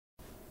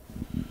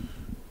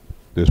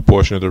This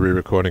portion of the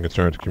re-recording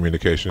concerns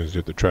communications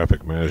at the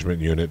Traffic Management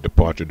Unit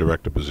Departure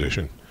Director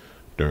position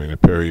during the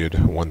period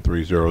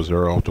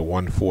 1300 to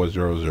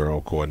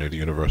 1400 Coordinated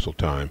Universal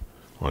Time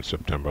on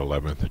September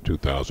 11th,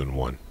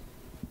 2001.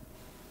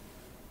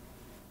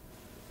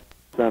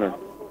 Center.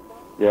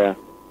 Yeah.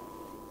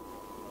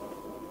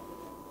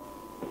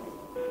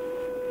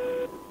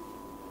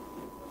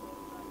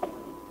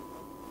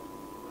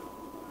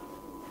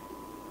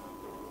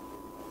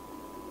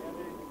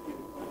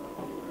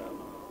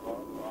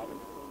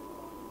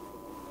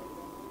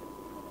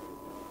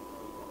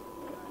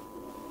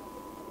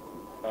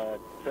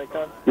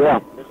 TRACON? Yeah.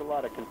 There's a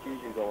lot of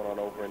confusion going on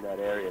over in that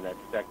area, in that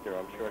sector.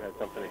 I'm sure it has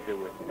something to do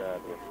with the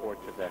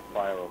reports of that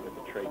fire over at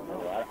the trade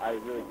center. I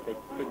really think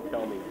you couldn't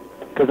tell me.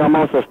 Because I'm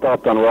also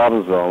stopped on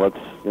Robbinsville.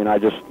 I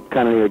just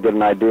kind of need to get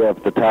an idea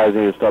if the tires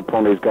need to start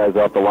pulling these guys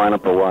off the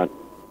lineup or what.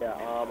 Yeah,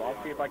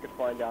 I'll see if I can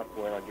find out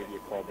for you, and I'll give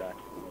you a call back.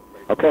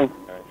 Okay. All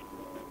right.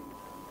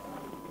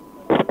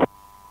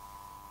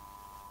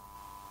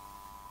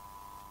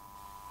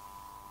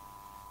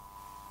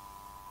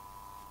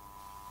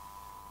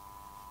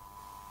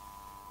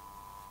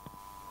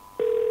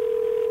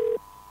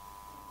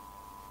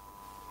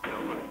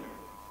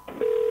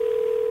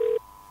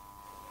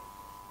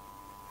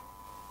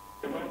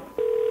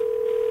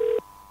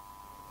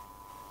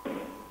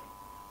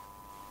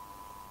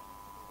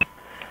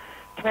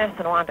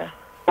 Madison, Wanda.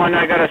 One,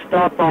 I got a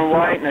stop on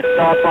White and a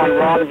stop on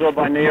Robbinsville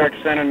by New York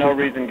Center, no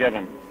reason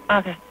given.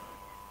 Okay.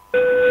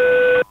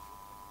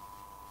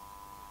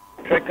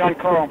 TRACON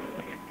call.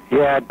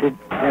 Yeah, did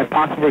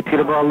possibly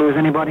Peterborough lose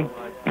anybody?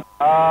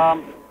 I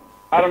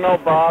don't know,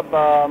 Bob.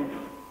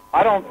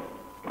 I don't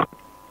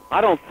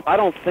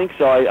think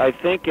so. I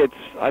think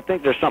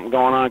there's something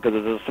going on because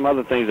there's some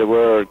other things that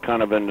we're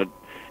kind of in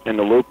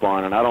the loop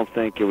on, and I don't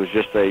think it was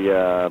just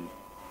an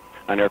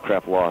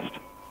aircraft lost.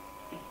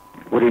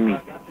 What do you mean?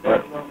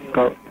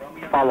 Go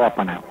follow up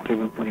on that. What do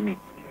you mean?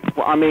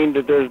 Well, I mean,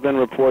 there's been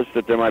reports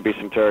that there might be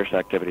some terrorist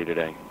activity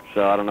today.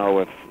 So I don't know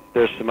if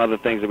there's some other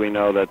things that we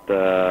know that...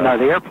 No,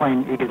 the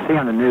airplane, you can see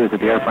on the news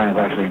that the airplane is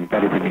actually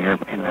embedded in the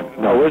airplane.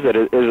 Oh, is it?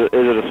 Is it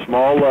a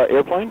small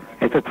airplane?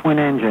 It's a twin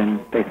engine.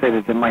 They say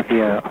that there might be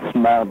a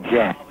small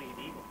jet.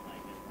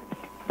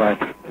 But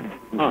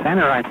the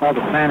center, I called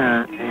the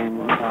center,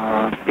 and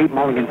Pete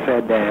Mulligan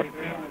said that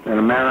an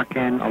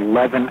American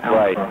 11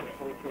 Alpha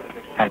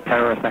had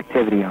terrorist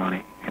activity on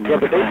it. And Yeah,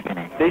 but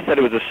they said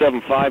it was a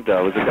 7.5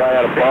 though. It was a guy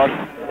out of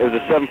Boston. It was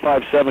a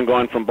 757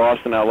 going from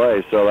Boston to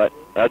L.A. So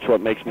that's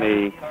what makes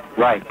me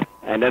right.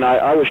 And then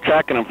I was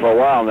tracking him for a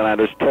while, and then I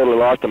just totally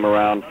lost him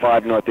around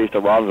 5 northeast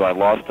of Robbinsville. I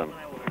lost him.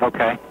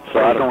 Okay.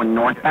 So he's going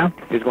northbound.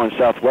 He's going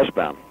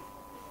southwestbound.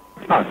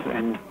 Oh,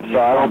 and so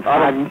I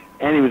don't.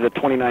 And he was at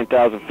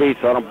 29,000 feet.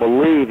 So I don't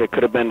believe it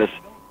could have been this.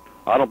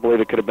 I don't believe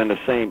it could have been the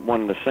same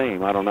one. The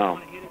same. I don't know.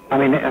 I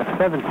mean, he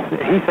says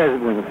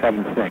it was a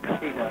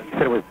 7.6. He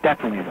said it was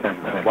definitely a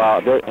 7.6.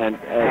 Wow. And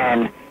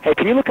hey,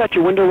 can you look out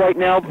your window right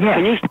now?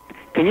 Yeah.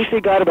 Can you see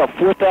a guy at about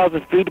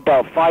 4,000 feet,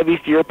 about 5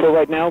 east of the airport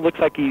right now? Looks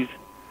like he's...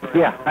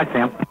 Yeah, I see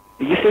him.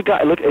 You see a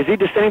guy, look, is he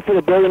descending for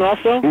the building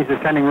also? He's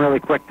descending really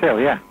quick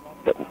too, yeah.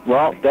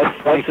 Well, that's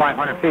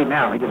 2,500 feet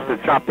now. He just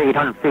dropped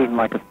 800 feet in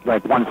like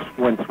one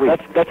sweep.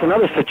 That's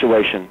another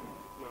situation.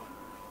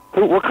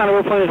 What kind of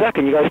airplane is that?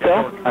 Can you guys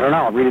tell? I don't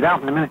know. I'll read it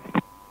out in a minute.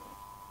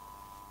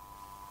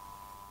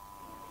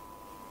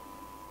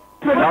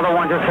 Another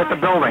one just hit the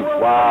building.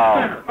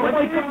 Wow.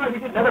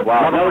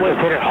 Wow. Another one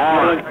just hit it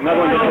hard. Another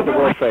one just hit the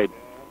World Trade.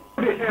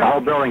 The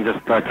whole building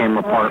just came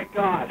apart.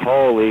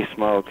 Holy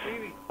smokes.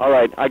 All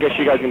right. I guess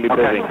you guys can be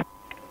busy.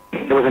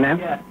 There was an end?